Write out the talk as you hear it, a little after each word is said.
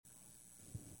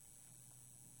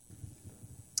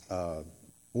I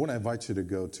want to invite you to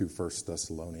go to 1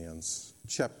 Thessalonians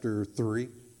chapter 3.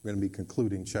 We're going to be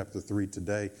concluding chapter 3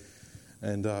 today.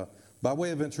 And by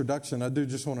way of introduction, I do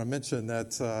just want to mention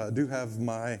that I do have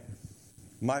my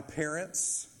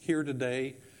parents here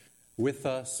today with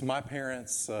us. My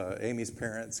parents, Amy's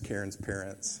parents, Karen's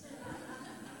parents.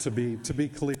 To be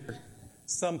clear,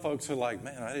 some folks are like,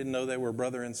 man, I didn't know they were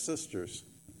brother and sisters.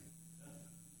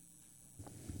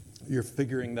 You're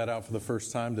figuring that out for the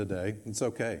first time today. It's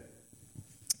okay.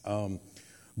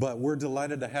 But we're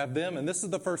delighted to have them. And this is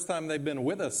the first time they've been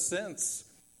with us since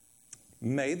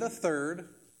May the 3rd,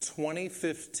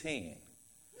 2015.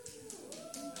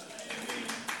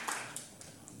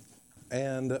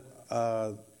 And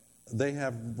they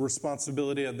have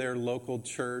responsibility at their local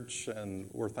church, and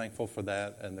we're thankful for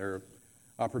that and their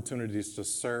opportunities to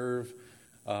serve.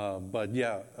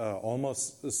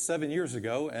 Almost 7 years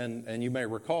ago, and you may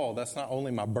recall, that's not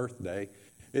only my birthday,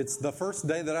 it's the first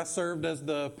day that I served as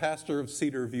the pastor of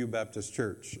Cedar View Baptist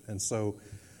Church. And so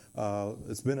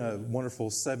it's been a wonderful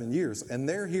 7 years. And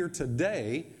they're here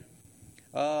today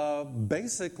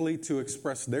basically to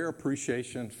express their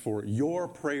appreciation for your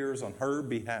prayers on her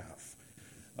behalf.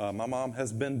 My mom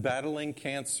has been battling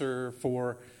cancer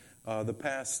for the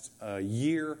past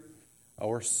year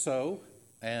or so.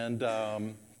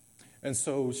 And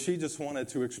so she just wanted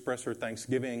to express her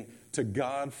thanksgiving to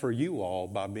God for you all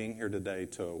by being here today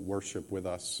to worship with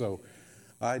us. So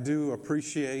I do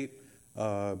appreciate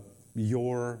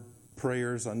your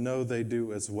prayers. I know they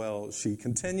do as well. She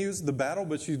continues the battle,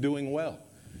 but she's doing well.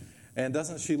 And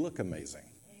doesn't she look amazing?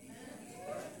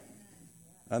 Amen.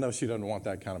 I know she doesn't want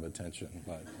that kind of attention.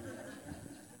 But...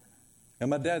 And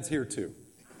my dad's here too.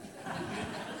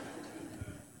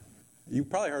 You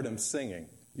probably heard him singing.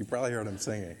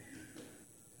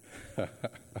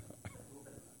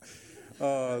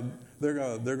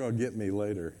 They're gonna get me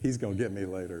later. He's gonna get me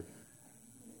later.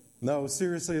 No,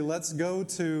 seriously, let's go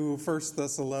to 1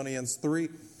 Thessalonians 3.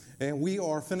 And we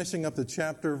are finishing up the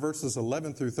chapter, verses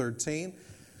 11 through 13.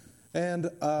 And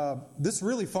this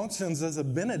really functions as a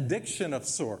benediction of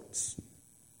sorts.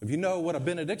 If you know what a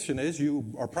benediction is,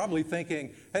 you are probably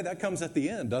thinking, hey, that comes at the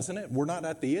end, doesn't it? We're not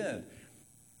at the end.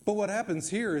 But what happens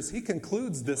here is he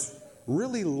concludes this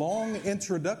really long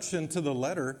introduction to the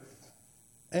letter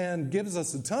and gives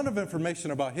us a ton of information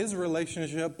about his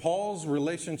relationship, Paul's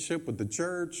relationship with the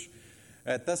church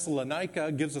at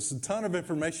Thessalonica, gives us a ton of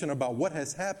information about what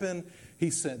has happened. He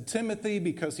sent Timothy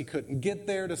because he couldn't get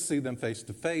there to see them face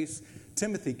to face.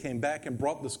 Timothy came back and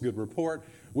brought this good report,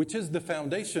 which is the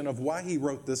foundation of why he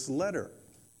wrote this letter.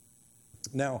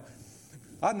 Now,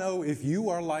 I know if you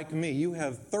are like me, you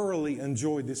have thoroughly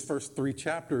enjoyed these first 3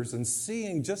 chapters and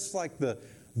seeing just like the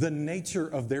nature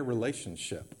of their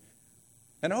relationship.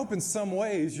 And I hope in some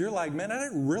ways you're like, man, I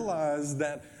didn't realize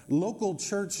that local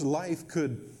church life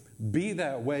could be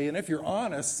that way. And if you're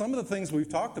honest, some of the things we've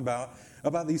talked about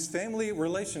these family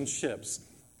relationships,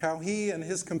 how he and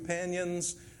his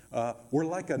companions were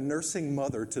like a nursing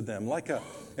mother to them, like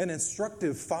an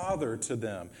instructive father to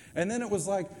them. And then it was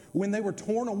like when they were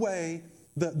torn away,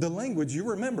 the language, you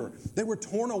remember, they were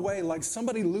torn away like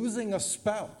somebody losing a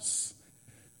spouse.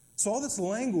 So all this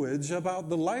language about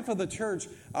the life of the church,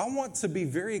 I want to be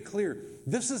very clear.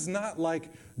 This is not like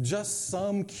just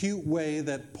some cute way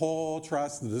that Paul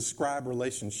tries to describe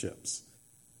relationships.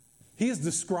 He is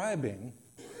describing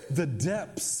the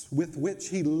depths with which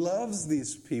he loves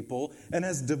these people and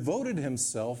has devoted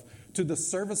himself to the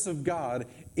service of God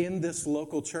in this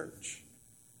local church.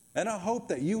 And I hope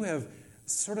that you have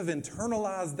sort of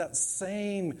internalized that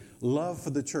same love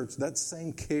for the church, that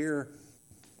same care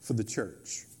for the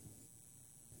church.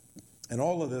 And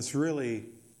all of this really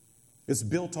is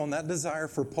built on that desire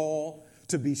for Paul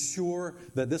to be sure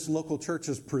that this local church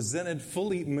is presented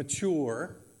fully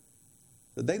mature,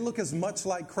 that they look as much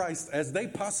like Christ as they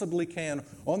possibly can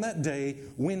on that day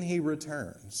when he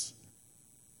returns.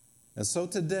 And so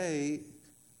today,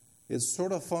 this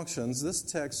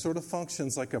text sort of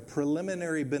functions like a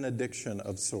preliminary benediction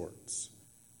of sorts.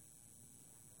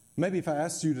 Maybe if I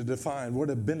asked you to define what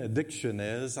a benediction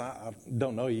is, I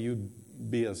don't know, you'd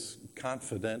be as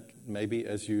confident maybe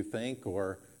as you think,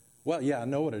 or, well, yeah, I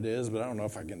know what it is, but I don't know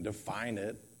if I can define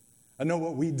it. I know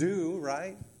what we do,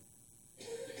 right?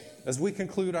 As we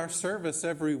conclude our service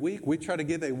every week, we try to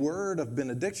give a word of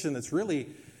benediction. It's really,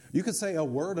 you could say, a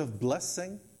word of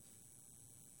blessing.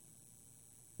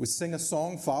 We sing a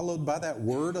song followed by that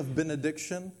word of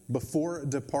benediction before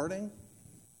departing.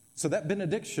 So that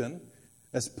benediction,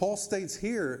 as Paul states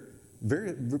here,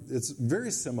 it's very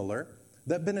similar.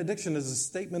 That benediction is a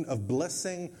statement of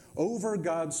blessing over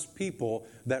God's people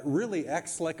that really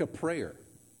acts like a prayer.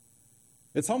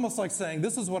 It's almost like saying,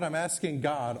 this is what I'm asking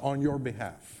God on your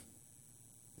behalf.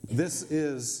 This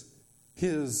is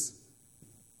his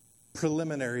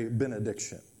preliminary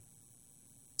benediction.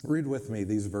 Read with me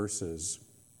these verses.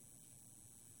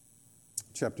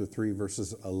 Chapter 3,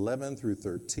 verses 11 through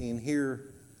 13.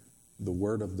 Hear the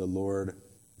word of the Lord.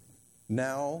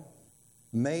 Now,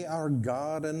 may our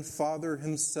God and Father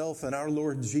himself and our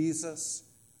Lord Jesus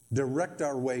direct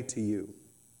our way to you.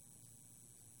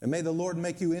 And may the Lord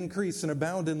make you increase and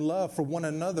abound in love for one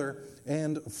another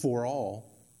and for all,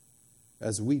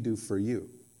 as we do for you,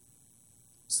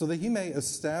 so that he may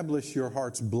establish your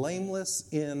hearts blameless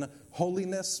in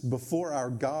holiness before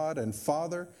our God and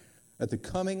Father at the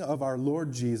coming of our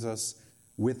Lord Jesus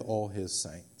with all his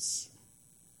saints.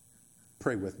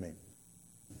 Pray with me.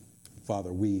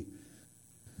 Father, we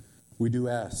do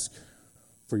ask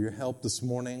for your help this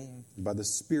morning by the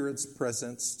Spirit's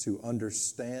presence to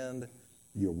understand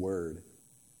your word,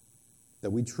 that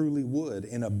we truly would,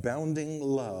 in abounding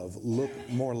love, look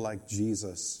more like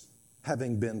Jesus,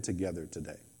 having been together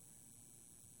today.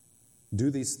 Do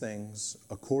these things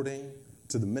according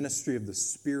to the ministry of the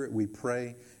Spirit, we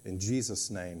pray in Jesus'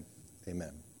 name.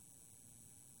 Amen.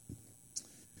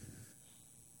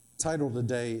 Title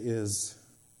today is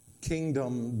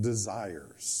Kingdom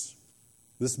Desires.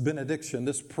 This benediction,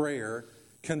 this prayer,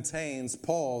 contains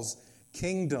Paul's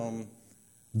kingdom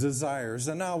desires.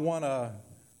 And now I want to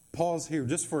pause here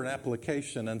just for an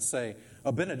application and say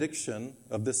a benediction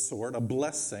of this sort, a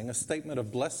blessing, a statement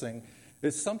of blessing,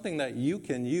 is something that you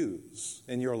can use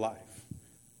in your life.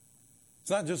 It's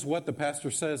not just what the pastor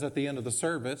says at the end of the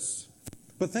service,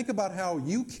 but think about how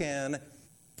you can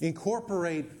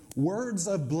incorporate words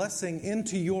of blessing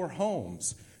into your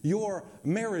homes, your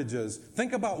marriages.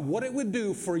 Think about what it would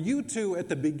do for you two at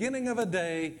the beginning of a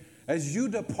day as you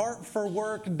depart for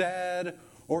work, dad,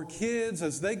 or kids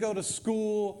as they go to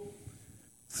school.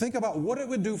 Think about what it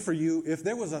would do for you if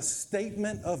there was a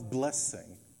statement of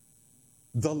blessing.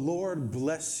 The Lord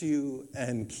bless you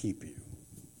and keep you.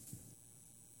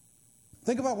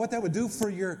 Think about what that would do for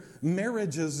your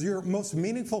marriages, your most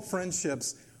meaningful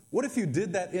friendships. What if you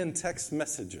did that in text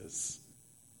messages?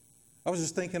 I was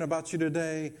just thinking about you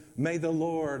today. May the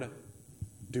Lord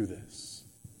do this.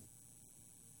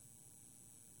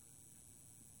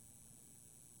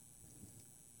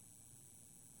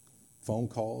 Phone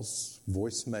calls,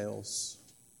 voicemails.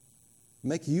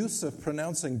 Make use of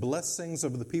pronouncing blessings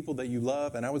over the people that you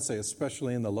love, and I would say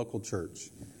especially in the local church,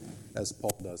 as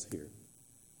Paul does here.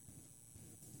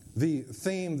 The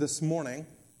theme this morning,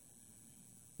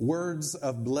 words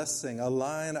of blessing,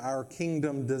 align our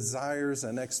kingdom desires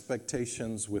and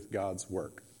expectations with God's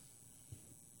work.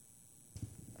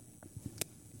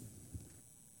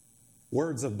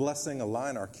 Words of blessing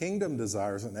align our kingdom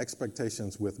desires and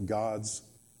expectations with God's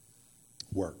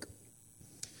work.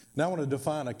 Now I want to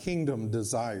define a kingdom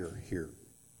desire here.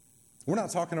 We're not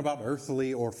talking about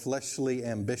earthly or fleshly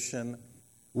ambition.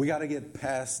 We got to get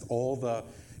past all the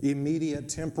immediate,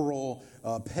 temporal,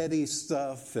 petty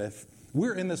stuff. If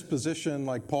we're in this position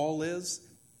like Paul is,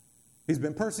 he's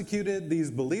been persecuted.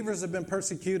 These believers have been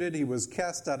persecuted. He was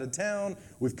cast out of town.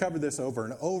 We've covered this over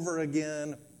and over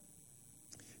again.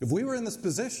 If we were in this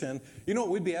position, you know what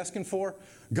we'd be asking for?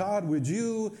 God, would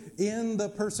you end the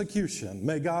persecution?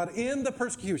 May God end the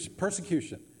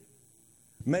persecution.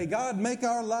 May God make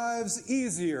our lives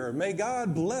easier. May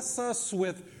God bless us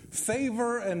with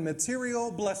favor and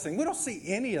material blessing. We don't see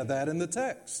any of that in the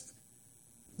text.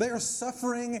 They are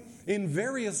suffering in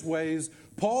various ways.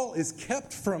 Paul is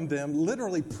kept from them,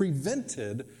 literally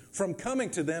prevented from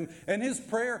coming to them. And his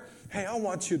prayer, hey, I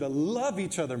want you to love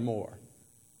each other more.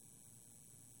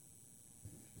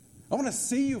 I want to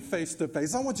see you face to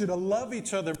face. I want you to love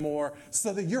each other more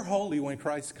so that you're holy when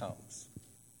Christ comes.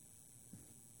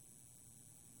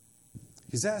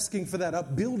 He's asking for that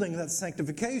upbuilding, that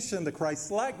sanctification, the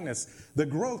Christ-likeness, the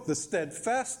growth, the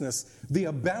steadfastness, the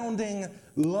abounding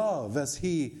love as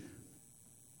he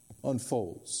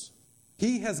unfolds.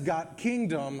 He has got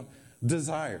kingdom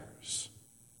desires.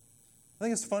 I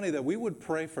think it's funny that we would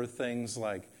pray for things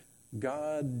like,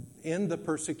 God, end the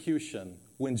persecution,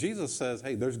 when Jesus says,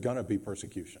 hey, there's going to be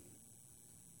persecution.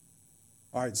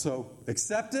 All right, so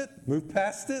accept it, move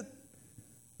past it,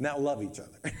 now love each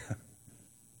other.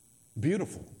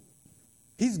 Beautiful.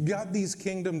 He's got these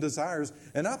kingdom desires,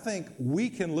 and I think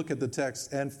we can look at the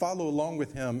text and follow along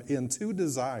with him in two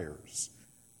desires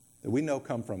that we know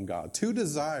come from God. Two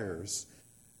desires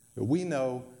that we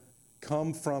know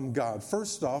come from God.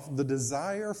 First off, the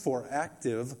desire for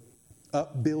active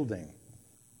upbuilding.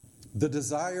 The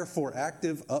desire for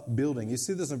active upbuilding. You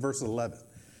see this in verse 11.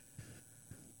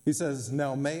 He says,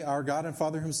 now may our God and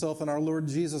Father himself and our Lord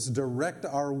Jesus direct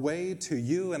our way to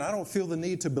you. And I don't feel the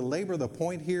need to belabor the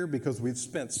point here because we've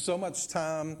spent so much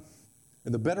time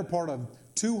in the better part of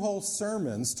 2 whole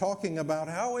sermons talking about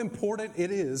how important it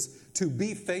is to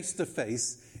be face to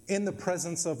face in the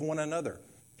presence of one another.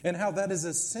 And how that is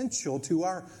essential to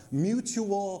our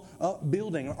mutual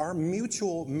upbuilding, our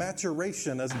mutual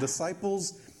maturation as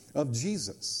disciples of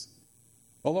Jesus.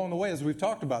 Along the way, as we've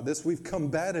talked about this, we've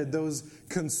combated those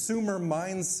consumer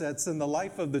mindsets in the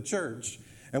life of the church.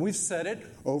 And we've said it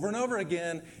over and over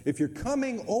again. If you're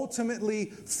coming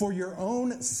ultimately for your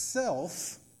own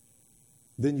self,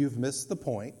 then you've missed the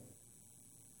point.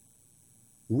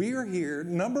 We're here,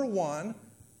 number 1,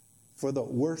 for the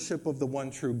worship of the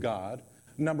one true God.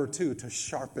 Number 2, to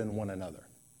sharpen one another.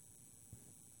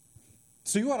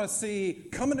 So you ought to see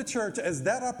coming to church as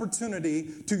that opportunity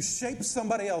to shape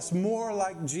somebody else more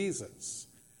like Jesus.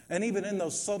 And even in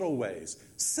those subtle ways.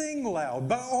 Sing loud,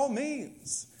 by all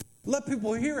means. Let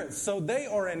people hear it so they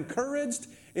are encouraged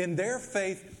in their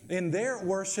faith, in their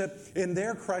worship, in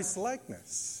their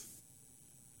Christ-likeness.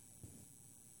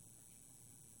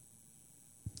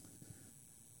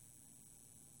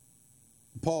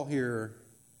 Paul here,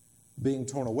 being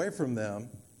torn away from them,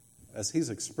 as he's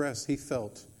expressed, he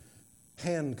felt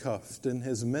handcuffed in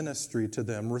his ministry to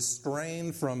them,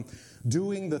 restrained from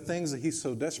doing the things that he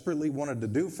so desperately wanted to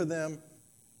do for them.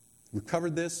 We've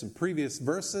covered this in previous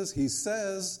verses. He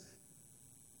says,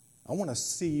 I want to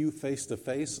see you face to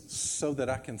face so that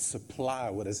I can supply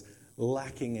what is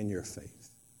lacking in your faith.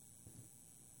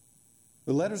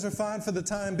 The letters are fine for the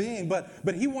time being,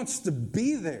 but he wants to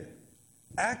be there,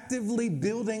 actively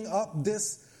building up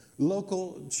this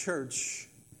local church.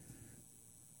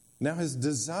 Now his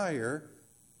desire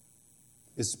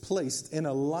is placed in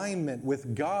alignment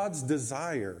with God's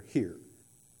desire here.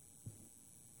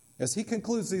 As he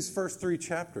concludes these first 3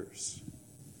 chapters,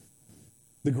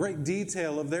 the great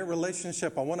detail of their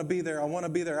relationship, I want to be there, I want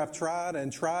to be there. I've tried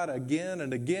and tried again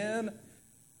and again.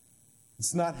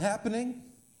 It's not happening.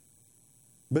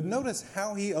 But notice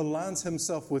how he aligns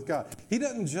himself with God. He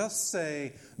doesn't just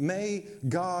say, may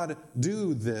God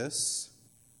do this,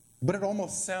 but it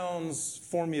almost sounds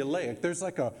formulaic. There's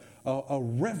like a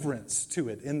reverence to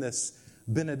it in this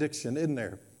benediction, isn't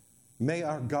there? May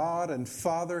our God and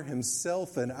Father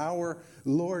himself and our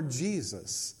Lord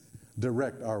Jesus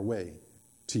direct our way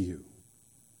to you.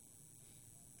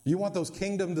 You want those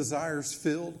kingdom desires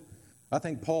filled? I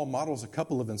think Paul models a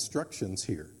couple of instructions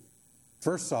here.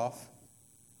 First off,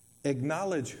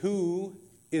 acknowledge who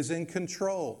is in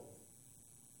control.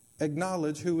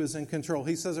 Acknowledge who is in control.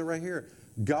 He says it right here.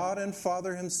 God and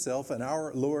Father himself and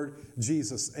our Lord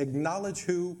Jesus. Acknowledge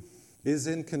who is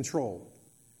in control.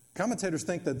 Commentators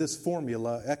think that this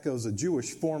formula echoes a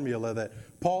Jewish formula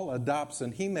that Paul adopts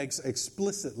and he makes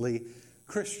explicitly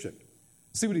Christian.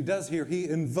 See what he does here? He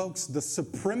invokes the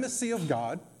supremacy of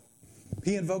God.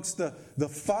 He invokes the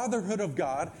fatherhood of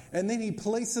God, and then he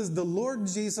places the Lord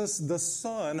Jesus, the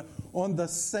Son, on the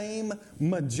same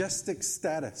majestic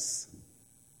status.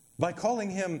 By calling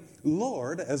him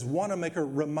Lord, as Wanamaker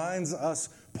reminds us,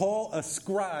 Paul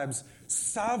ascribes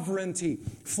sovereignty,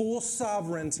 full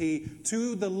sovereignty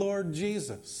to the Lord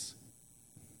Jesus.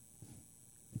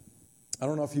 I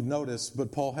don't know if you've noticed,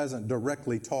 but Paul hasn't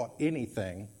directly taught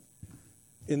anything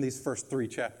in these first 3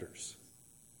 chapters.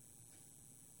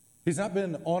 He's not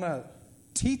been on a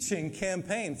teaching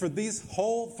campaign for these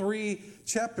whole 3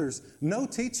 chapters. No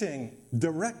teaching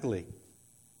directly.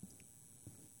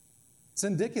 It's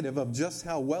indicative of just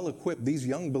how well equipped these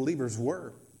young believers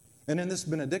were. And in this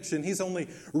benediction, he's only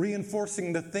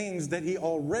reinforcing the things that he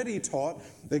already taught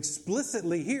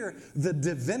explicitly here, the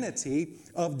divinity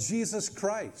of Jesus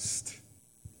Christ.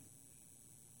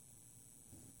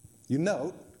 You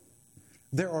note,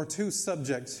 there are 2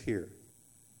 subjects here.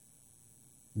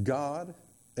 God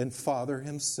and Father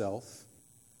himself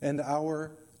and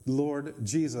our Lord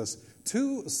Jesus.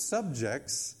 2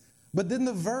 subjects, but then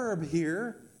the verb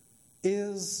here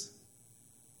is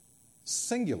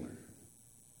singular.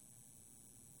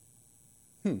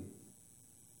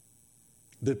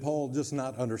 Did Paul just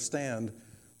not understand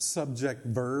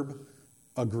subject-verb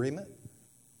agreement?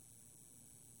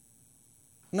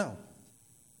 No.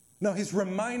 No, he's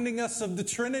reminding us of the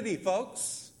Trinity,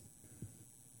 folks.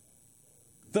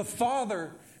 The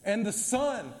Father and the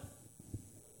Son.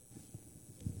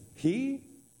 He,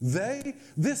 they.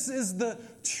 This is the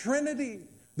Trinity.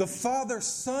 The Father,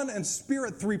 Son, and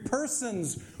Spirit, 3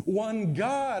 persons, 1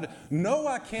 God. No,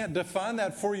 I can't define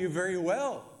that for you very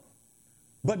well.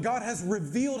 But God has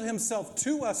revealed himself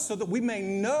to us so that we may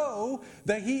know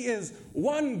that he is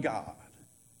 1 God.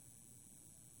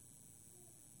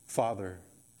 Father,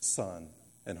 Son,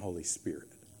 and Holy Spirit.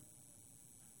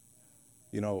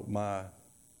 You know,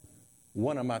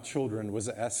 one of my children was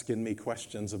asking me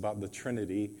questions about the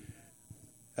Trinity,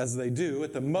 as they do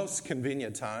at the most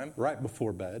convenient time, right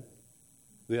before bed,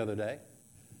 the other day.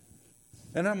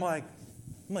 And I'm like,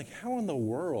 how in the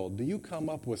world do you come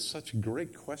up with such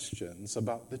great questions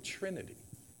about the Trinity?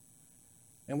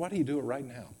 And why do you do it right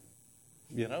now?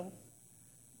 You know?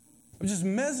 I'm just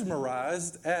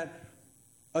mesmerized at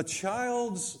a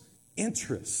child's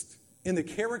interest in the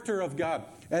character of God.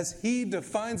 As he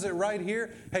defines it right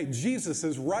here, hey, Jesus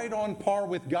is right on par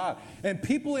with God. And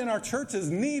people in our churches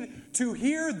need to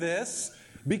hear this,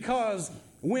 because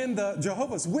when the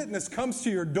Jehovah's Witness comes to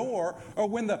your door, or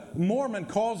when the Mormon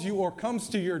calls you or comes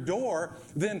to your door,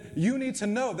 then you need to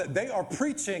know that they are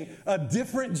preaching a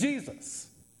different Jesus.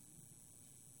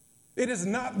 It is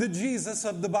not the Jesus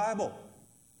of the Bible.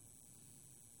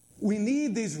 We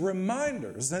need these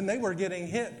reminders, and they were getting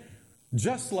hit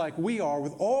just like we are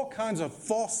with all kinds of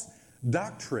false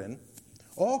doctrine,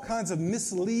 all kinds of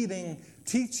misleading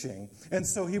teaching. And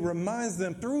so he reminds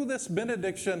them through this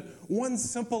benediction, one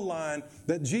simple line,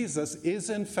 that Jesus is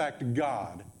in fact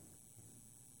God,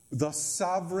 the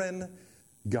sovereign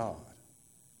God.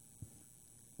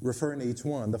 Referring to each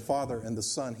one, the Father and the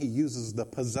Son, he uses the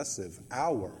possessive,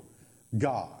 our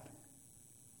God,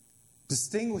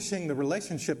 distinguishing the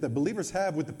relationship that believers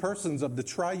have with the persons of the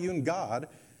triune God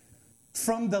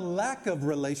from the lack of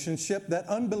relationship that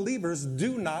unbelievers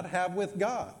do not have with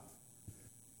God.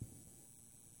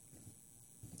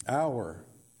 Our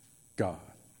God,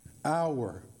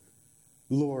 our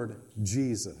Lord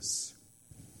Jesus.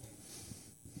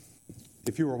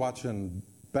 If you were watching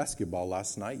basketball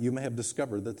last night, you may have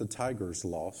discovered that the Tigers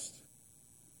lost.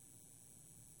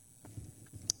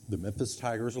 The Memphis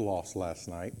Tigers lost last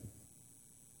night.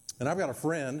 And I've got a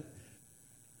friend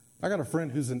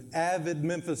who's an avid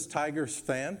Memphis Tigers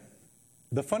fan.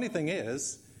 The funny thing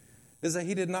is that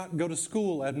he did not go to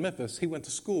school at Memphis. He went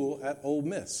to school at Ole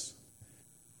Miss.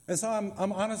 And so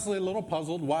I'm honestly a little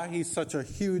puzzled why he's such a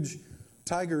huge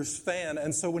Tigers fan.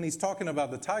 And so when he's talking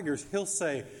about the Tigers, he'll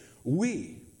say,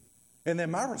 we. And then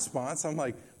my response, I'm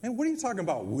like, man, what are you talking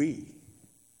about, we?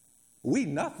 We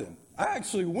nothing. I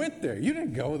actually went there. You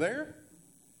didn't go there.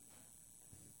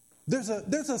 There's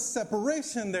a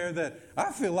separation there that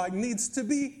I feel like needs to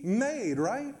be made,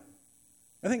 right?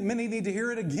 I think many need to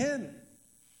hear it again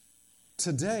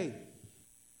today.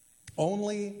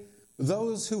 Only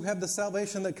those who have the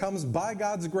salvation that comes by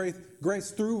God's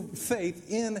grace through faith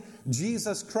in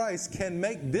Jesus Christ can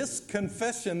make this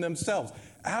confession themselves.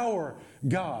 Our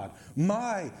God,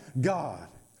 my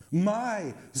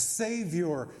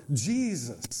Savior,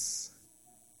 Jesus.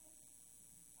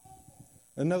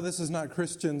 And no, this is not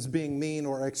Christians being mean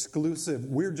or exclusive.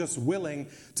 We're just willing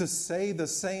to say the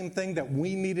same thing that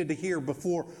we needed to hear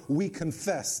before we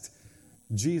confessed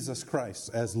Jesus Christ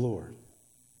as Lord.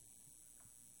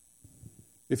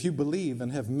 If you believe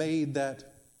and have made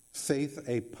that faith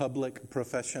a public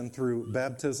profession through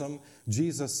baptism,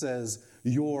 Jesus says,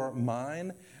 you're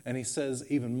mine. And he says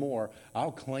even more,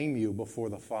 I'll claim you before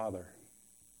the Father.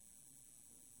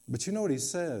 But you know what he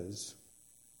says?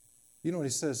 You know what he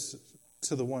says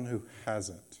to the one who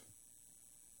hasn't? He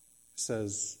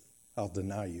says, I'll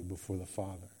deny you before the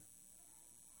Father.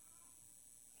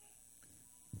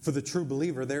 For the true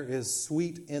believer, there is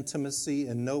sweet intimacy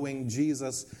in knowing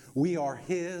Jesus. We are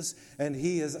his and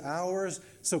he is ours.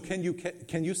 So can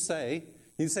you say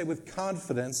with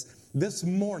confidence, this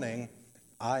morning,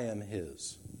 I am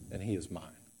his and he is mine.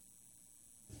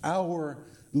 Our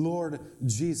Lord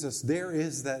Jesus, there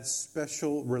is that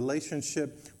special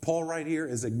relationship. Paul right here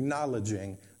is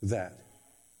acknowledging that.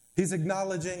 He's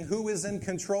acknowledging who is in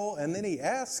control, and then he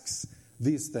asks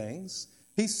these things.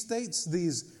 He states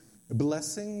these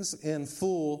blessings in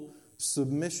full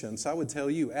submission. So I would tell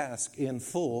you, ask in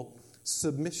full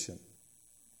submission.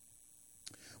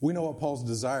 We know what Paul's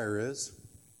desire is,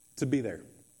 to be there,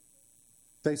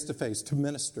 face to face, to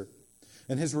minister.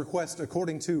 And his request,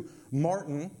 according to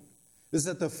Martin, is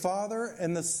that the Father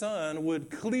and the Son would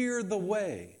clear the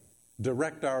way,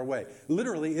 direct our way.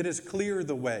 Literally, it is clear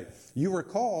the way. You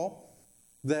recall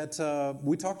that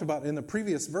we talked about in the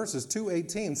previous verses,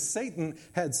 2:18, Satan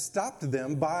had stopped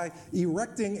them by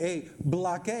erecting a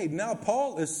blockade. Now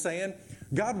Paul is saying,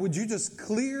 God, would you just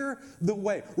clear the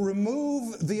way,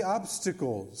 remove the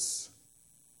obstacles?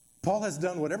 Paul has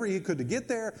done whatever he could to get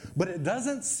there, but it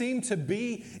doesn't seem to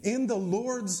be in the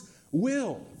Lord's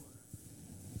will.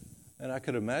 And I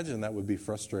could imagine that would be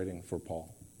frustrating for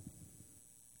Paul.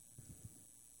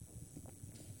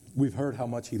 We've heard how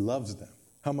much he loves them,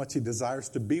 how much he desires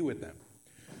to be with them.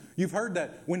 You've heard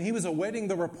that when he was awaiting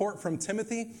the report from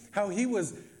Timothy, how he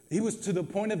was to the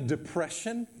point of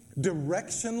depression,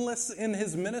 directionless in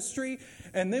his ministry.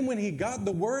 And then when he got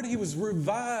the word, he was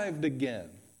revived again.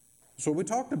 That's what we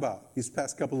talked about these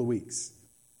past couple of weeks.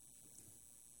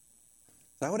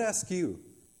 So I would ask you,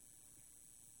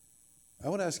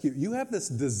 you have this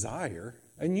desire,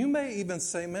 and you may even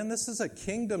say, man, this is a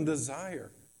kingdom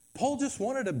desire. Paul just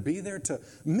wanted to be there to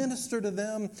minister to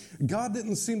them. God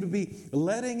didn't seem to be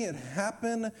letting it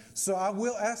happen. So I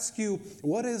will ask you,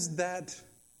 what is that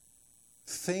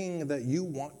thing that you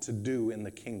want to do in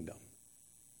the kingdom?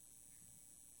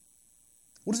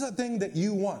 What is that thing that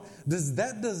you want? Does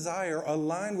that desire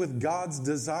align with God's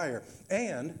desire?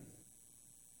 And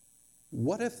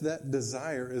what if that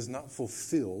desire is not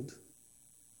fulfilled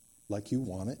like you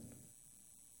want it?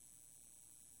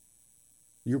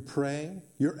 You're praying,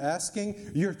 you're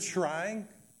asking, you're trying.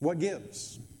 What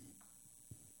gives?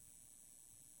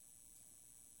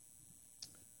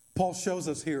 Paul shows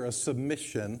us here a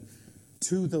submission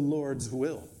to the Lord's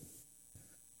will.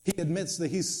 He admits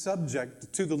that he's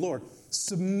subject to the Lord,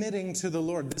 submitting to the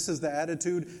Lord. This is the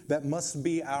attitude that must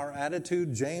be our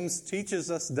attitude. James teaches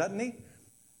us, doesn't he?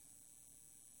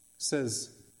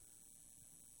 Says,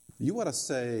 you ought to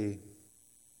say,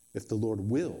 if the Lord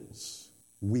wills,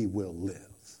 we will live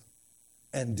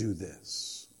and do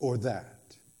this or that.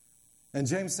 And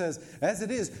James says, as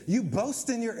it is, you boast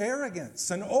in your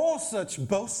arrogance, and all such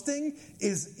boasting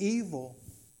is evil.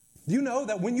 You know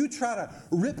that when you try to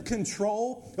rip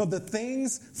control of the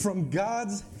things from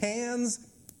God's hands,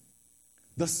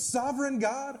 the sovereign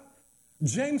God,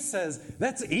 James says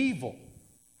that's evil.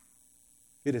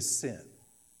 It is sin.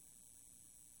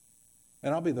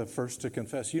 And I'll be the first to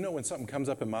confess, when something comes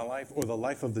up in my life or the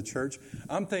life of the church,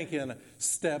 I'm thinking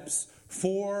steps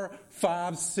 4,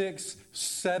 5, 6,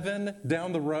 7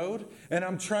 down the road, and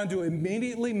I'm trying to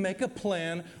immediately make a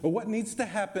plan of what needs to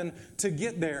happen to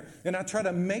get there. And I try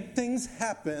to make things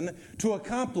happen to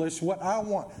accomplish what I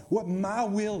want, what my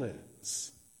will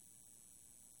is.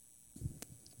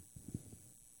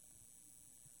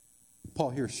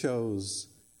 Paul here shows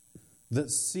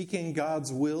that seeking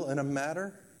God's will in a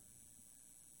matter,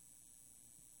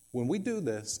 when we do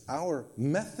this, our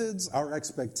methods, our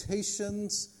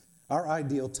expectations, our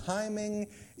ideal timing,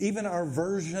 even our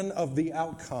version of the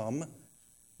outcome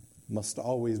must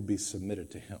always be submitted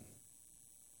to Him.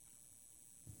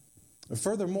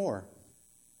 Furthermore,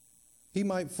 He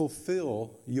might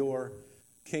fulfill your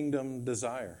kingdom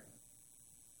desire.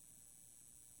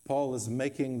 Paul is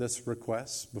making this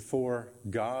request before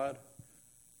God,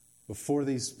 before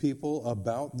these people,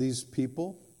 about these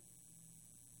people.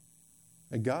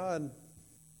 And God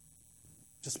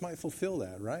just might fulfill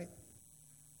that, right?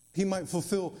 He might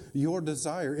fulfill your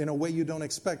desire in a way you don't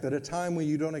expect, at a time when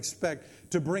you don't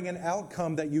expect, to bring an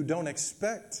outcome that you don't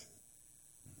expect.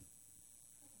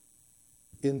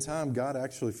 In time, God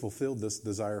actually fulfilled this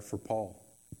desire for Paul.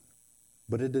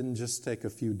 But it didn't just take a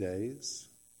few days.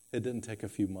 It didn't take a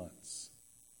few months.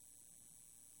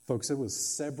 Folks, it was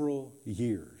several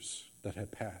years that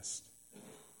had passed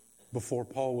before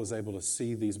Paul was able to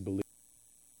see these believers.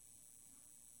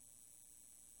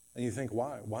 And you think,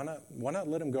 why? Why not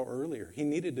let him go earlier? He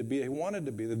wanted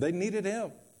to be there. They needed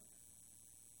him.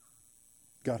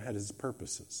 God had His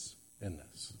purposes in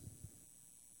this.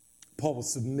 Paul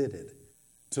was submitted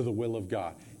to the will of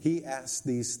God. He asked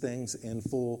these things in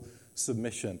full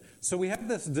submission. So we have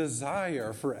this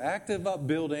desire for active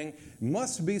upbuilding,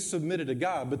 must be submitted to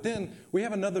God. But then we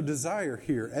have another desire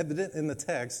here, evident in the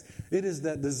text. It is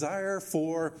that desire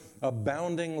for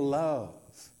abounding love.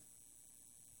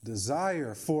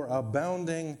 Desire for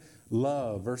abounding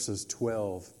love, verses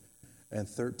 12 and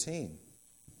 13.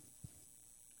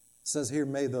 It says here,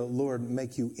 may the Lord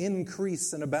make you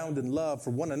increase and abound in love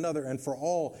for one another and for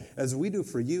all, as we do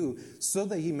for you, so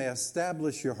that He may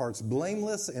establish your hearts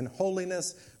blameless in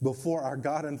holiness before our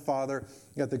God and Father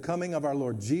at the coming of our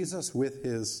Lord Jesus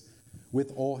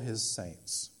with all His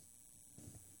saints.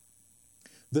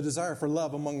 The desire for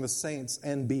love among the saints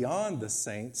and beyond the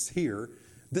saints here,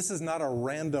 this is not a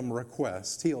random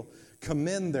request. He'll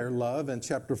commend their love in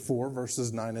chapter 4,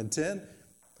 verses 9 and 10.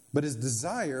 But His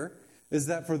desire is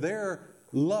that for their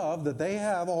love that they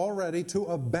have already to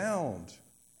abound,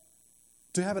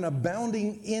 to have an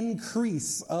abounding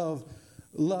increase of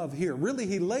love here. Really,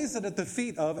 He lays it at the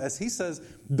feet of, as he says,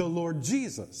 the Lord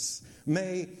Jesus.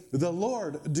 May the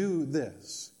Lord do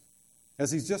this.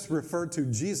 As He's just referred to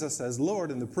Jesus as Lord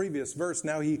in the previous verse,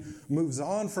 now He moves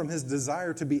on from His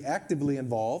desire to be actively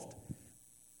involved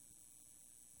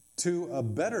to a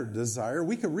better desire.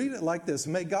 We could read it like this: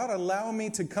 may God allow me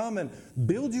to come and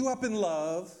build you up in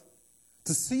love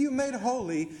to see you made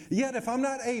holy, yet if I'm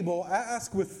not able, I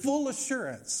ask with full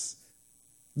assurance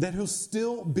that He'll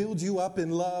still build you up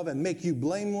in love and make you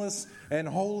blameless and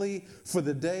holy for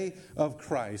the day of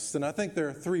Christ. And I think there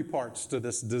are 3 parts to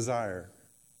this desire.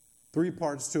 3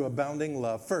 parts to abounding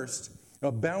love. First,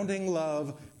 abounding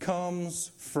love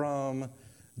comes from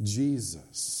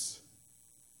Jesus.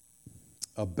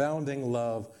 Abounding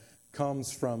love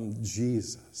comes from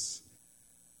Jesus.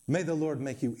 May the Lord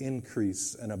make you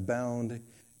increase and abound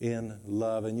in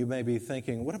love. And you may be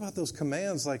thinking, what about those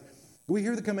commands? Like, we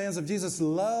hear the commands of Jesus,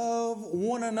 love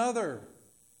one another.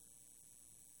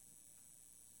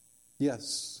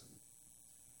 Yes,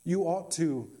 you ought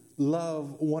to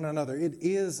love one another. It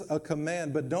is a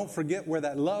command, but don't forget where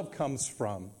that love comes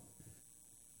from.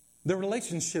 The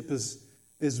relationship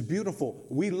is beautiful.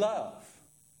 We love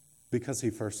because He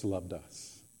first loved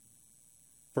us.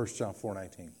 1 John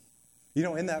 4:19. You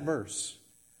know, in that verse,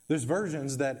 there's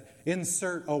versions that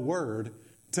insert a word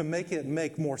to make it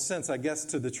make more sense, I guess,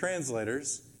 to the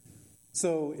translators.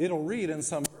 So it'll read in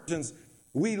some versions,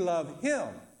 we love Him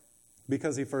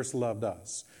because He first loved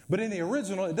us. But in the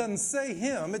original, it doesn't say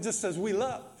Him, it just says we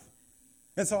love.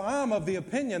 And so I'm of the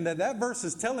opinion that that verse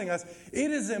is telling us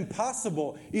it is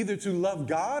impossible either to love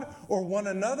God or one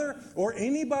another or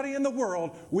anybody in the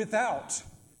world without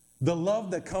the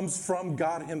love that comes from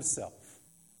God Himself.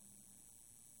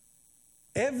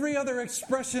 Every other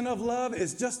expression of love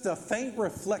is just a faint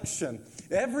reflection.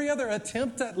 Every other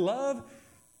attempt at love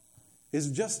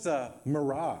is just a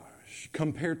mirage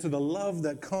compared to the love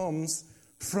that comes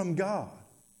from God.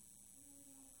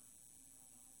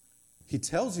 He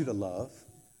tells you to love,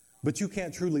 but you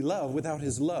can't truly love without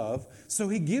His love. So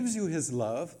He gives you His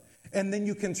love, and then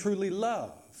you can truly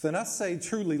love. And I say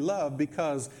truly love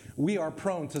because we are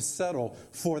prone to settle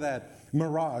for that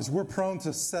mirage. We're prone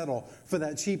to settle for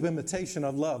that cheap imitation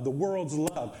of love, the world's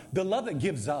love, the love that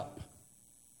gives up.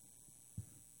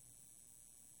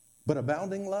 But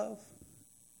abounding love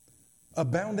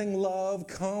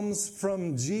comes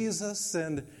from Jesus.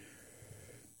 And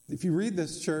if you read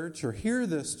this church or hear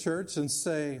this church and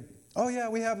say, oh yeah,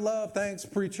 we have love, thanks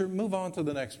preacher, move on to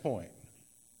the next point,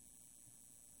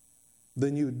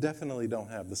 then you definitely don't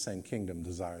have the same kingdom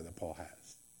desire that Paul has.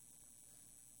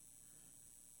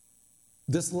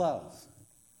 This love,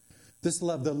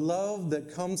 the love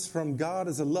that comes from God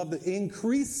is a love that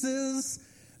increases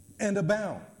and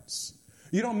abounds.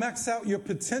 You don't max out your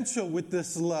potential with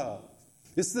this love.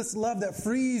 It's this love that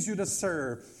frees you to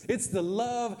serve. It's the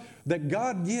love that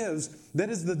God gives that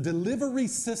is the delivery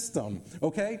system,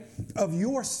 okay, of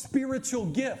your spiritual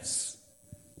gifts.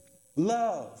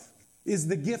 Love is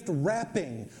the gift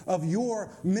wrapping of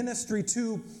your ministry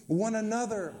to one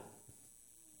another.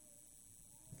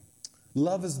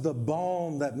 Love is the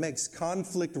balm that makes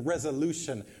conflict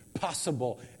resolution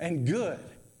possible and good.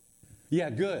 Yeah,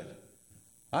 good.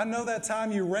 I know that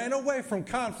time you ran away from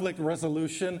conflict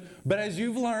resolution, but as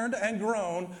you've learned and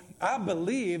grown, I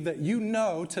believe that you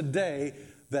know today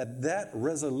that that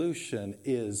resolution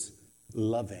is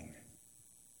loving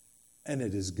and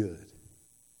it is good.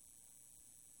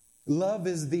 Love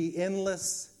is the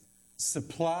endless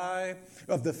supply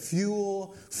of the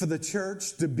fuel for the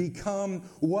church to become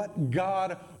what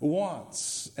God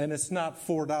wants. And it's not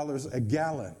 $4 a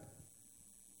gallon.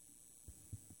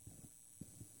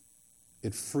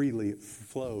 It freely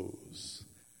flows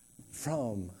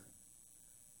from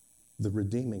the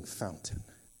redeeming fountain,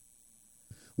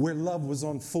 where love was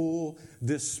on full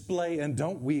display. And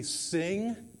don't we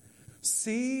sing?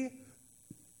 See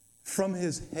from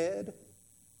His head,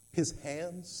 His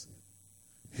hands,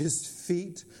 His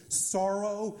feet,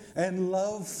 sorrow and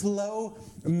love flow,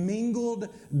 mingled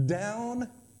down.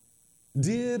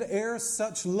 Did e'er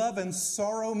such love and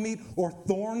sorrow meet, or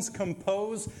thorns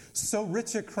compose so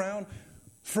rich a crown?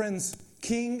 Friends,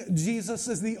 King Jesus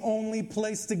is the only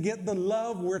place to get the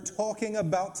love we're talking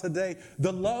about today,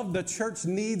 the love the church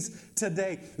needs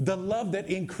today, the love that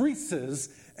increases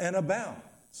and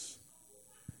abounds.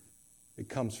 It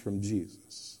comes from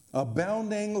Jesus.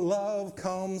 Abounding love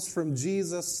comes from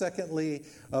Jesus. Secondly,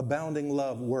 abounding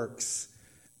love works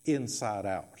inside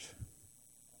out.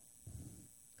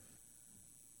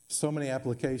 So many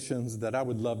applications that I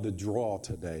would love to draw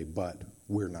today, but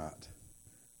we're not.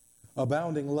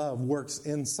 Abounding love works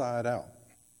inside out.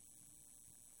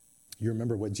 You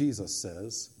remember what Jesus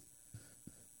says.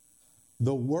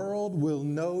 The world will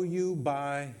know you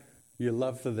by your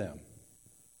love for them.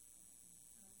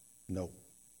 No.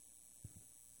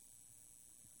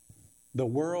 The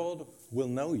world will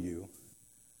know you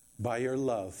by your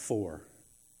love for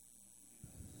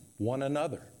one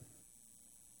another.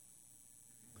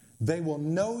 They will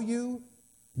know you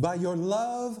by your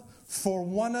love for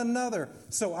one another.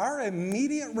 So our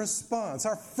immediate response,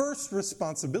 our first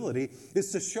responsibility,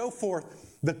 is to show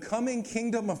forth the coming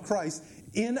kingdom of Christ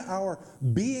in our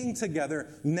being together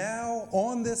now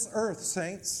on this earth,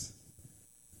 saints.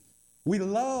 We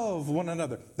love one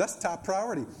another. That's top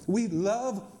priority. We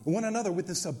love one another with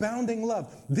this abounding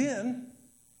love. Then,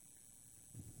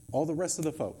 all the rest of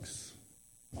the folks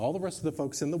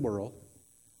in the world,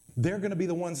 they're going to be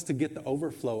the ones to get the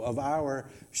overflow of our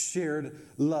shared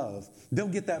love. They'll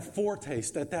get that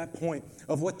foretaste at that point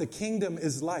of what the kingdom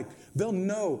is like. They'll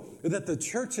know that the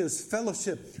church's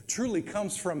fellowship truly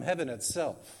comes from heaven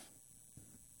itself.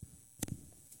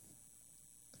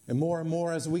 And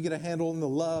more as we get a handle on the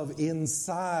love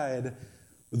inside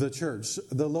the church,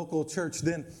 the local church,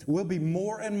 then we'll be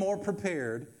more and more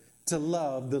prepared to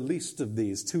love the least of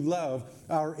these, to love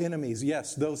our enemies.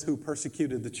 Yes, those who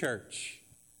persecuted the church.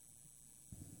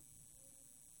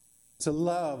 To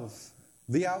love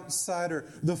the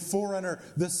outsider, the foreigner,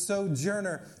 the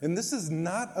sojourner. And this is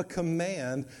not a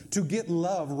command to get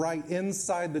love right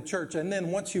inside the church. And then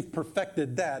once you've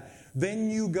perfected that, then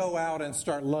you go out and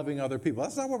start loving other people.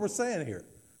 That's not what we're saying here.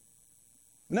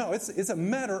 No, it's a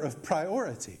matter of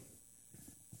priority.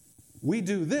 We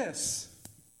do this,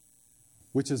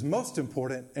 which is most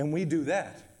important, and we do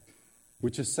that,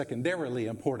 which is secondarily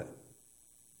important.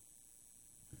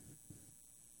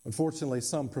 Unfortunately,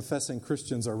 some professing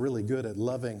Christians are really good at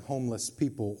loving homeless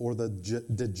people or the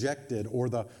dejected or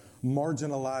the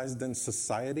marginalized in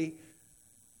society,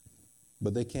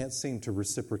 but they can't seem to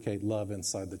reciprocate love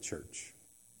inside the church.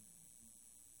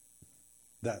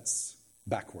 That's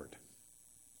backward.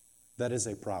 That is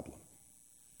a problem.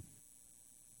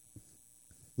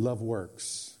 Love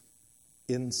works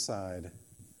inside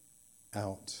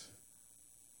out.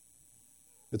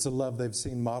 It's a love they've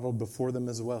seen modeled before them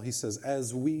as well. He says,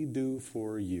 as we do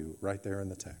for you, right there in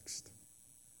the text.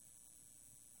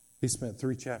 He spent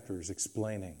 3 chapters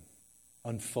explaining,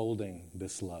 unfolding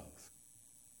this love.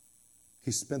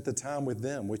 He spent the time with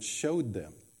them, which showed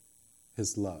them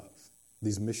his love,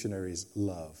 these missionaries'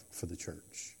 love for the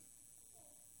church.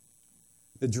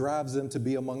 It drives them to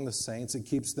be among the saints. It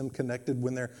keeps them connected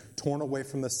when they're torn away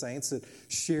from the saints. It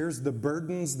shares the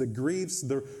burdens, the griefs,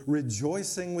 the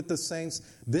rejoicing with the saints.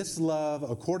 This love,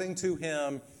 according to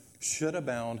him, should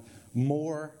abound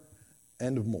more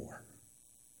and more.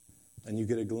 And you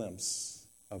get a glimpse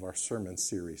of our sermon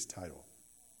series title.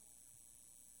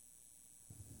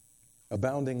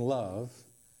 Abounding love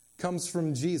comes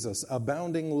from Jesus.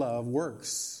 Abounding love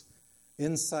works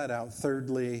inside out.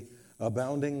 Thirdly,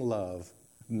 abounding love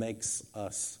makes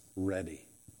us ready.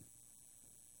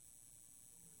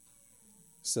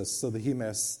 It says, so that he may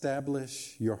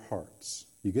establish your hearts.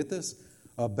 You get this?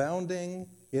 Abounding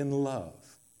in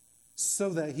love,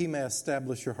 so that he may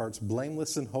establish your hearts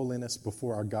blameless in holiness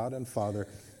before our God and Father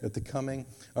at the coming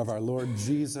of our Lord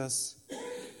Jesus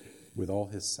with all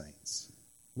his saints.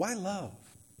 Why love?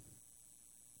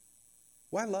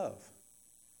 Why love?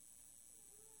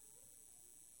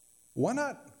 Why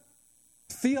not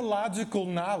theological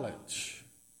knowledge?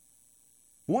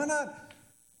 Why not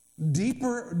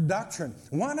deeper doctrine?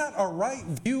 Why not a right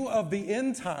view of the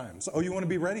end times? Oh, you want to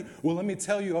be ready? Well, let me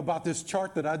tell you about this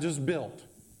chart that I just built.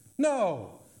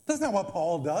 No, that's not what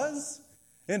Paul does.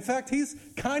 In fact, he's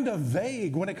kind of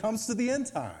vague when it comes to the end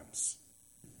times.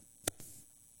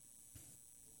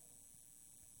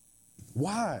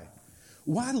 Why?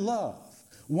 Why love?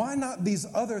 Why not these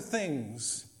other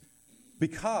things?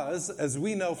 Because, as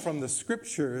we know from the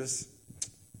scriptures,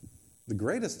 the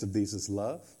greatest of these is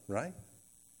love, right?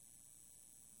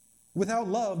 Without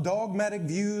love, dogmatic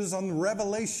views on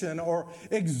revelation are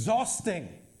exhausting.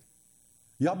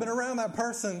 Y'all been around that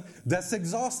person that's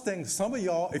exhausting. Some of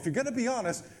y'all, if you're going to be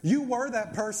honest, you were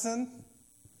that person.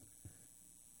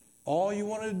 All you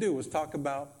wanted to do was talk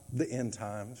about the end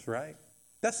times, right?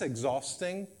 That's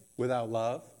exhausting without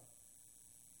love.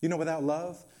 You know, without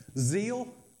love, zeal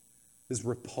is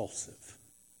repulsive.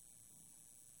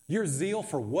 Your zeal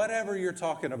for whatever you're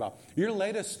talking about, your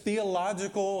latest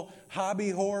theological hobby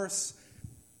horse,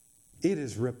 it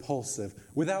is repulsive.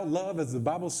 Without love, as the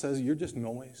Bible says, you're just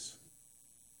noise.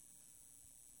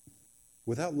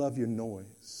 Without love, you're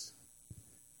noise.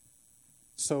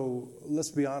 So let's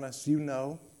be honest, you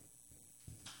know,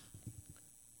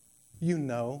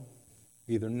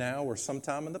 either now or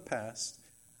sometime in the past,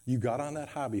 you got on that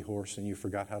hobby horse and you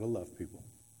forgot how to love people.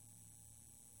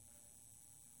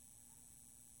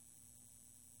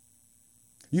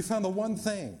 You found the one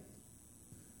thing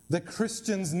that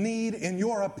Christians need, in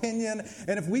your opinion,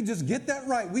 and if we just get that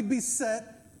right, we'd be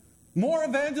set. More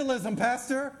evangelism,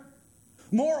 Pastor.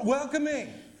 More welcoming.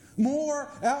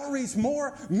 More outreach,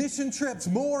 more mission trips,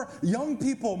 more young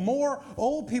people, more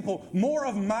old people, more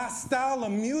of my style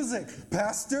of music,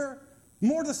 Pastor.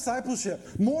 More discipleship,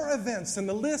 more events, and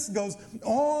the list goes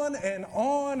on and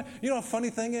on. You know, a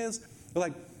funny thing is,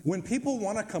 like, when people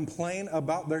want to complain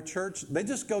about their church, they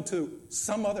just go to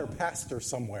some other pastor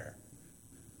somewhere.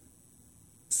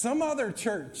 Some other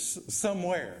church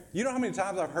somewhere. You know how many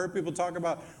times I've heard people talk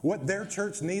about what their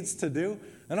church needs to do?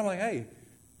 And I'm like, hey,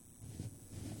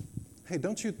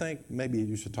 don't you think maybe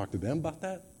you should talk to them about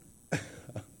that?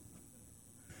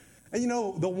 And you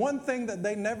know, the one thing that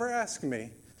they never ask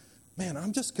me, man,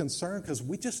 I'm just concerned because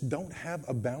we just don't have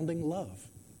abounding love.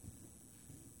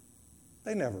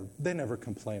 They never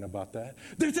complain about that.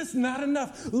 There's just not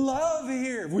enough love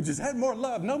here. If we just had more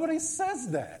love. Nobody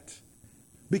says that.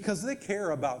 Because they care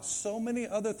about so many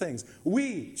other things.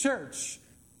 We, church,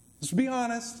 let's be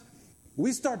honest,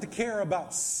 we start to care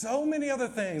about so many other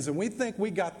things, and we think we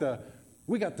got the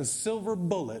silver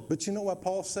bullet. But you know what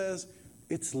Paul says?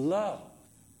 It's love.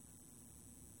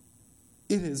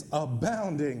 It is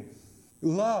abounding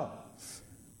love.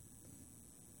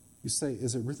 You say,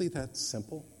 is it really that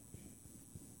simple?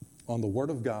 On the Word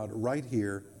of God right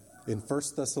here in 1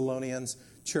 Thessalonians,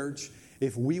 church,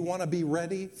 if we want to be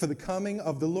ready for the coming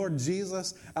of the Lord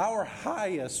Jesus, our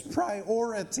highest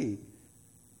priority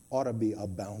ought to be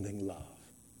abounding love.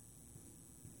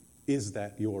 Is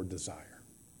that your desire?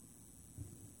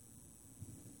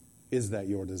 Is that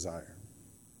your desire?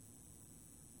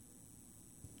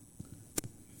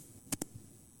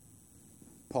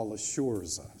 Paul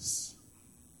assures us,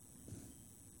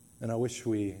 and I wish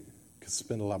we could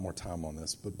spend a lot more time on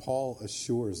this, but Paul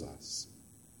assures us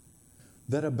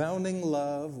that abounding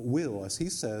love will, as he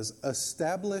says,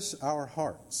 establish our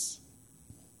hearts.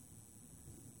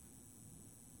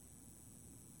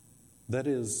 That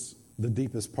is the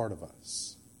deepest part of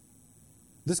us.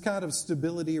 This kind of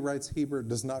stability, writes Hebert,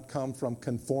 does not come from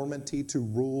conformity to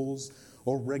rules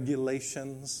or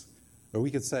regulations, or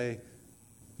we could say,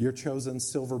 your chosen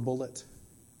silver bullet.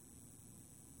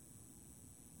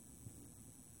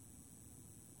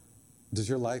 Does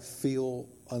your life feel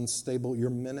unstable?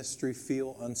 Your ministry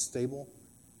feel unstable?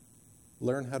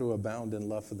 Learn how to abound in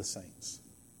love for the saints.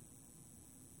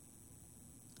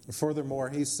 Furthermore,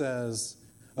 he says,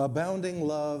 abounding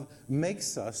love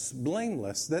makes us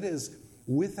blameless. That is,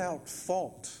 without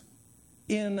fault,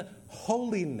 in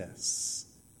holiness.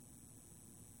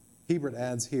 Hebert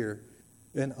adds here,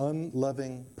 an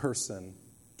unloving person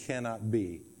cannot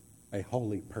be a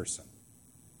holy person.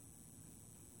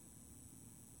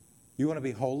 You want to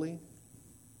be holy,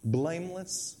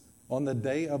 blameless on the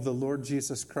day of the Lord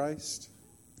Jesus Christ?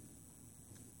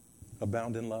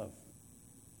 Abound in love.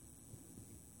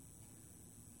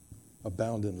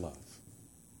 Abound in love.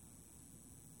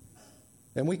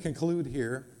 And we conclude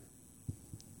here.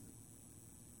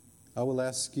 I will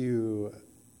ask you,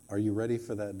 are you ready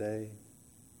for that day?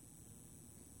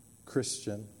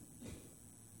 Christian.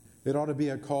 It ought to be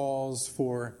a cause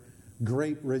for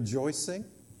great rejoicing.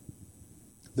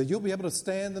 That you'll be able to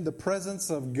stand in the presence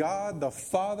of God the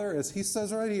Father, as he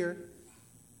says right here.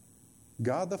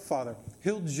 God the Father.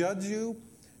 He'll judge you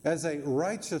as a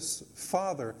righteous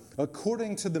Father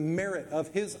according to the merit of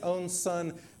his own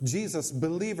Son, Jesus.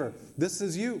 Believer, this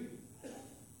is you.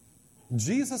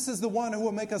 Jesus is the one who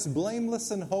will make us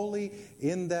blameless and holy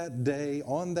in that day,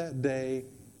 on that day,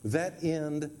 that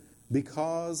end,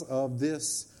 because of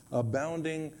this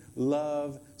abounding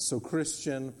love. So,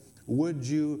 Christian, would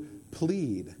you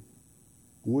plead?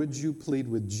 Would you plead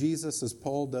with Jesus, as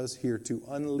Paul does here, to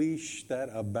unleash that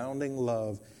abounding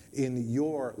love in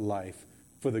your life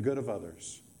for the good of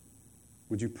others?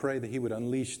 Would you pray that he would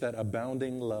unleash that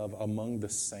abounding love among the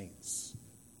saints?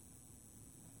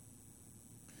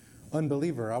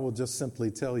 Unbeliever, I will just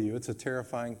simply tell you, it's a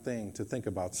terrifying thing to think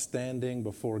about standing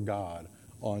before God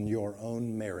on your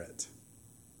own merit.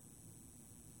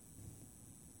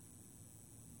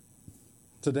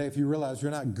 Today, if you realize you're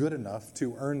not good enough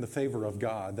to earn the favor of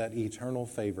God, that eternal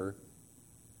favor,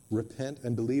 repent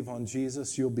and believe on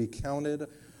Jesus, you'll be counted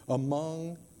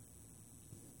among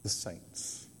the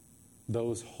saints,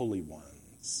 those holy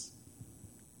ones.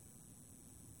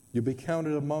 You'll be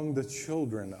counted among the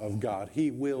children of God.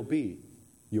 He will be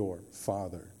your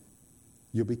Father.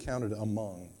 You'll be counted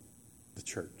among the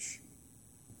church.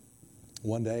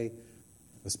 One day,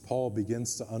 as Paul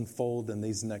begins to unfold in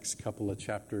these next couple of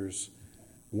chapters,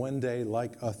 one day,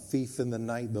 like a thief in the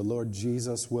night, the Lord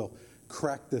Jesus will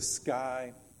crack the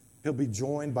sky. He'll be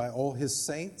joined by all his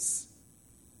saints.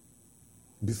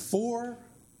 Before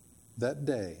that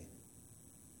day,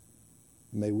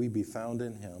 may we be found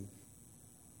in him.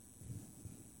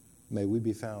 May we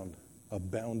be found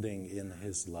abounding in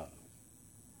His love.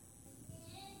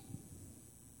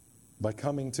 By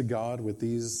coming to God with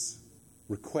these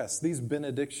requests, these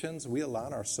benedictions, we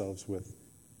align ourselves with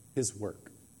His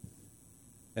work.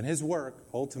 And His work,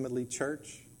 ultimately,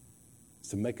 church, is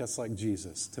to make us like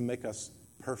Jesus, to make us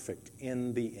perfect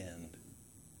in the end.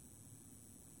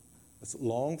 Let's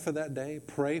long for that day,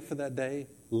 pray for that day,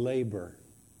 labor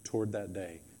toward that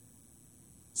day,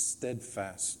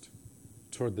 steadfast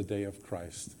toward the day of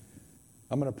Christ.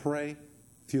 I'm going to pray.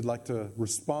 If you'd like to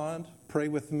respond, pray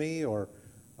with me, or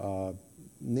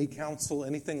need counsel,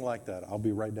 anything like that, I'll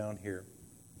be right down here.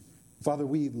 Father,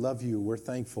 we love you. We're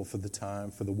thankful for the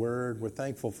time, for the word. We're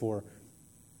thankful for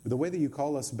the way that you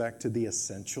call us back to the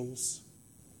essentials,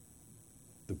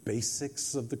 the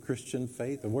basics of the Christian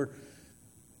faith. And we're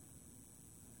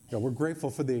grateful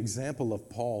for the example of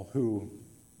Paul, who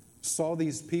saw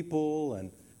these people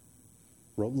and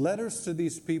wrote letters to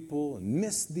these people and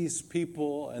missed these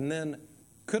people, and then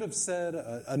could have said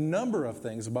a number of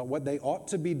things about what they ought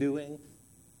to be doing.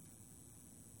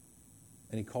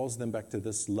 And he calls them back to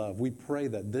this love. We pray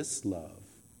that this love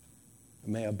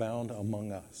may abound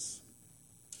among us.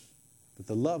 That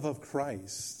the love of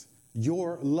Christ,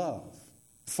 your love,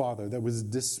 Father, that was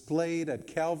displayed at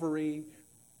Calvary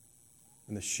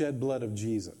in the shed blood of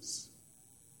Jesus,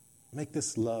 make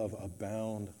this love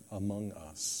abound among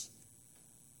us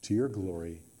to your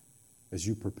glory as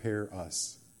you prepare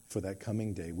us for that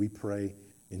coming day. We pray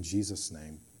in Jesus'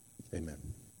 name.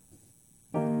 Amen.